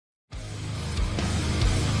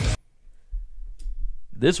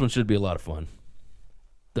This one should be a lot of fun.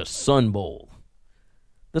 The Sun Bowl.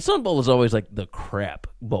 The Sun Bowl is always like the crap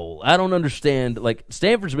bowl. I don't understand. Like,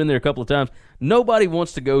 Stanford's been there a couple of times. Nobody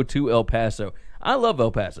wants to go to El Paso. I love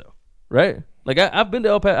El Paso, right? Like, I've been to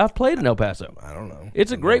El Paso. I've played in El Paso. I don't know.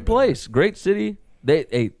 It's a great place. Great city.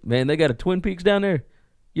 They got a Twin Peaks down there.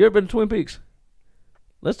 You ever been to Twin Peaks?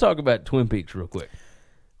 Let's talk about Twin Peaks real quick.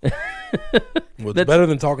 Well, it's better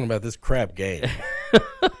than talking about this crap game.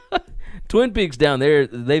 Twin Peaks down there,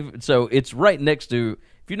 so it's right next to,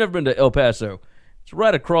 if you've never been to El Paso, it's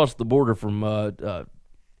right across the border from, what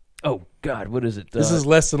is it? This is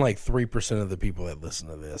less than like 3% of the people that listen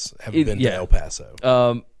to this have been to El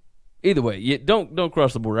Paso. Either way, don't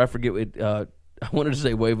cross the border. I forget it. I wanted to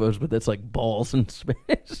say huevos, but that's like balls in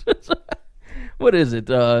Spanish. What is it?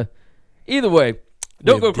 Either way,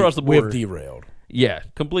 don't go across the border. We've derailed. Yeah,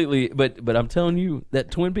 completely. But I'm telling you,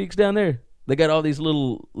 that Twin Peaks down there, they got all these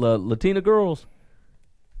little Latina girls.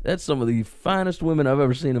 That's some of the finest women I've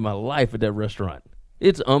ever seen in my life at that restaurant.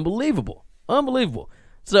 It's unbelievable. Unbelievable.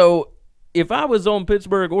 So if I was on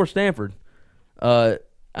Pittsburgh or Stanford,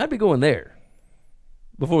 I'd be going there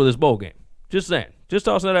before this bowl game. Just saying. Just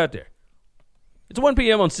tossing that out there. It's 1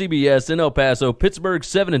 p.m. on CBS in El Paso. Pittsburgh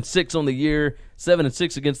 7-6 on the year,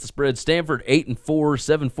 7-6 against the spread. Stanford 8-4,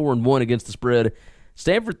 7-4-1 against the spread.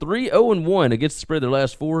 Stanford 3-0-1 against the spread their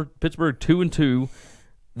last four. Pittsburgh 2-2.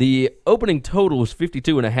 The opening total was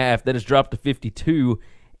 52.5. That has dropped to 52.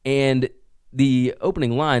 And the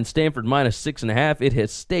opening line, Stanford minus 6.5. It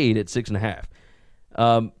has stayed at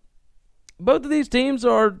 6.5. Both of these teams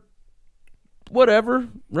are whatever,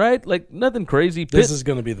 right? Like, nothing crazy. This is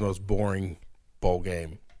going to be the most boring bowl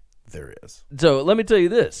game there is. So let me tell you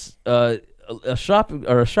this: a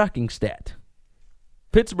shocking stat.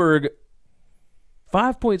 Pittsburgh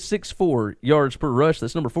 5.64 yards per rush.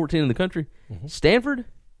 That's number 14 in the country. Mm-hmm. Stanford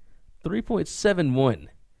 3.71.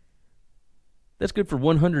 That's good for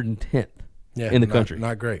 110th in the country.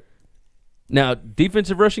 Not great. Now,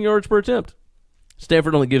 defensive rushing yards per attempt.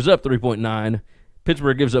 Stanford only gives up 3.9.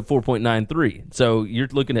 Pittsburgh gives up 4.93. So you're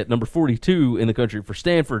looking at number 42 in the country for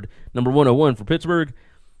Stanford, number 101 for Pittsburgh.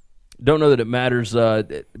 Don't know that it matters.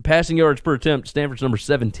 Passing yards per attempt, Stanford's number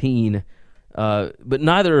 17. But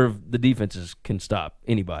neither of the defenses can stop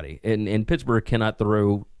anybody. And Pittsburgh cannot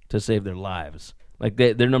throw to save their lives. Like,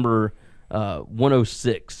 they're number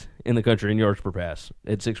 106 in the country in yards per pass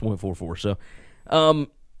at 6.44. So,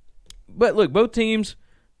 but look, both teams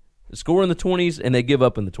score in the 20s and they give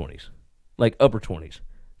up in the 20s. Like upper 20s.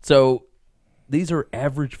 So these are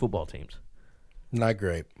average football teams. Not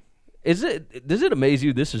great. Does it amaze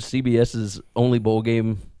you this is CBS's only bowl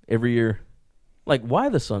game every year? Like, why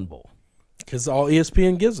the Sun Bowl? Because all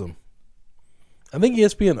ESPN gives them. I think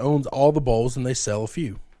ESPN owns all the bowls and they sell a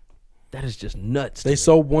few. That is just nuts. They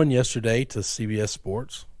sold one yesterday to CBS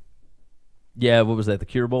Sports. Yeah, what was that, the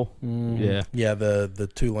Cure Bowl? Yeah. Yeah, the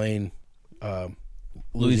Tulane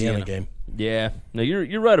Louisiana game. Yeah. No,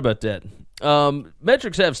 you're right about that.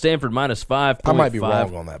 Metrics have Stanford minus 5.5. I might be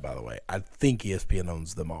wrong on that, by the way. I think ESPN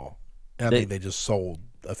owns them all. And I think they just sold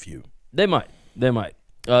a few. They might.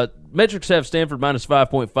 Metrics have Stanford minus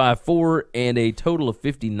 5.54 and a total of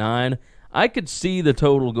 59. I could see the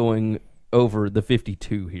total going over the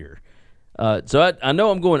 52 here. So I know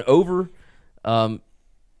I'm going over. I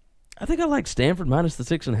think I like Stanford minus the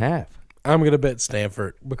 6.5. I'm going to bet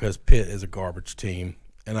Stanford because Pitt is a garbage team,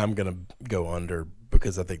 and I'm going to go under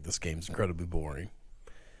because I think this game's incredibly boring,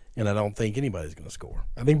 and I don't think anybody's going to score.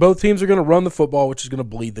 I think both teams are going to run the football, which is going to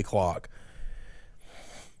bleed the clock.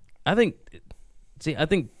 I think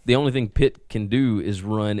the only thing Pitt can do is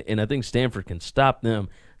run, and I think Stanford can stop them.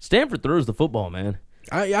 Stanford throws the football, man.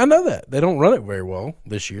 I know that. They don't run it very well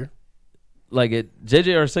this year. Like,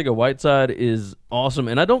 J.J. Arcega-Whiteside is awesome,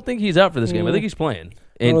 and I don't think he's out for this game. I think he's playing.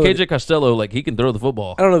 And KJ Costello, like, he can throw the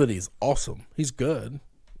football. I don't know that he's awesome. He's good.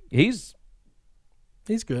 He's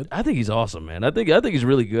good. I think he's awesome, man. I think he's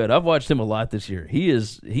really good. I've watched him a lot this year.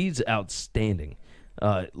 He's outstanding.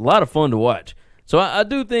 A lot of fun to watch. So I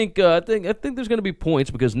do think I think there's going to be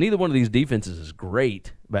points because neither one of these defenses is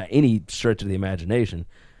great by any stretch of the imagination.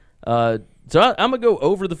 So I'm gonna go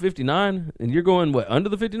over the 59, and you're going what, under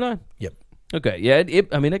the 59? Yep. Okay. Yeah.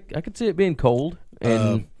 I could see it being cold.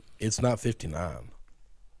 And it's not 59.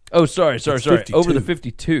 Oh, sorry. 52. Over the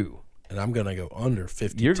 52. And I'm gonna go under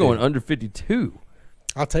 52. You're going under 52.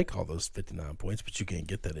 I'll take all those 59 points, but you can't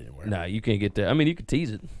get that anywhere. No, you can't get that. I mean, you could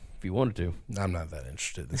tease it if you wanted to. I'm not that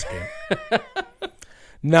interested in this game.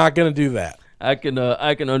 Not going to do that. I can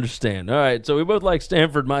understand. All right, so we both like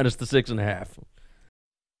Stanford minus the 6.5.